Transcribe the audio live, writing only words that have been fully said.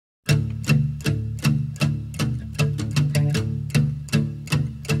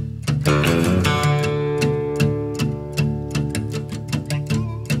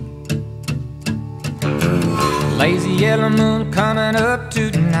yellow moon coming up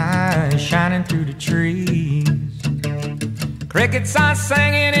tonight, shining through the trees. Crickets are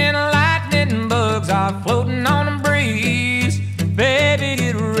singing and lightning bugs are floating on the breeze. Baby,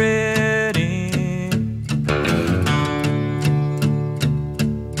 get ready.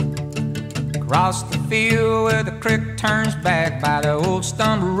 Across the field where the creek turns back by the old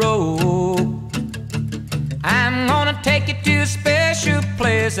stumble road, I'm gonna take you to a special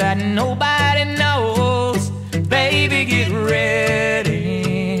place that nobody knows. Baby, get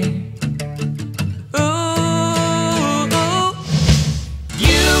ready. Ooh,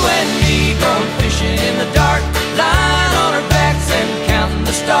 you and me going fishing in the dark, lying on our backs and counting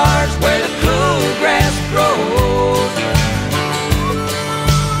the stars where the cool grass grows.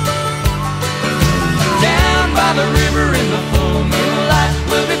 Down by the river in the full moonlight,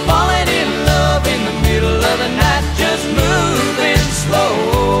 we'll be falling in love in the middle of the night, just moving slow.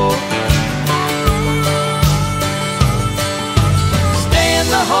 Staying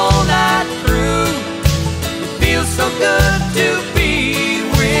the whole night through, it feels so good to be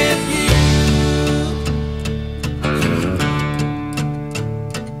with you.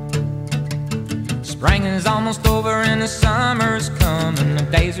 Spring is almost over and the summer's coming, the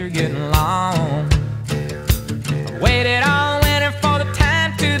days are getting long. I waited all winter for the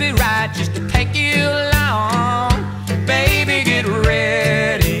time to be right, just to take you along. Baby, get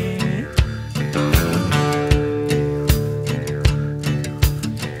ready.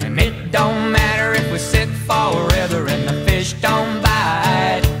 And it don't matter if we sit forever and the fish don't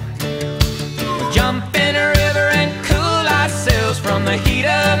bite. We'll jump in a river and cool ourselves from the heat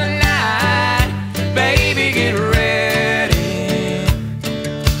of the night. Baby, get ready.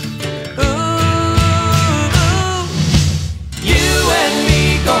 Ooh, you and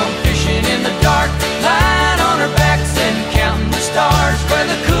me going fishing in the dark, lying on our backs and counting the stars where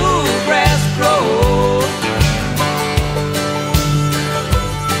the cool grass grows.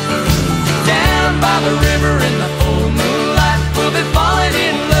 Down by the river in the full moonlight, we'll be falling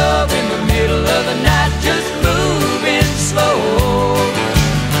in love in the middle of the night, just moving slow.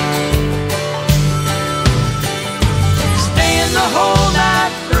 Staying the whole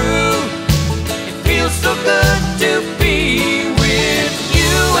night through, it feels so good to be with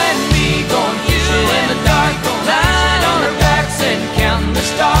you and me going fishing in the dark, lying on our backs and counting the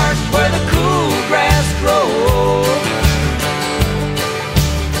stars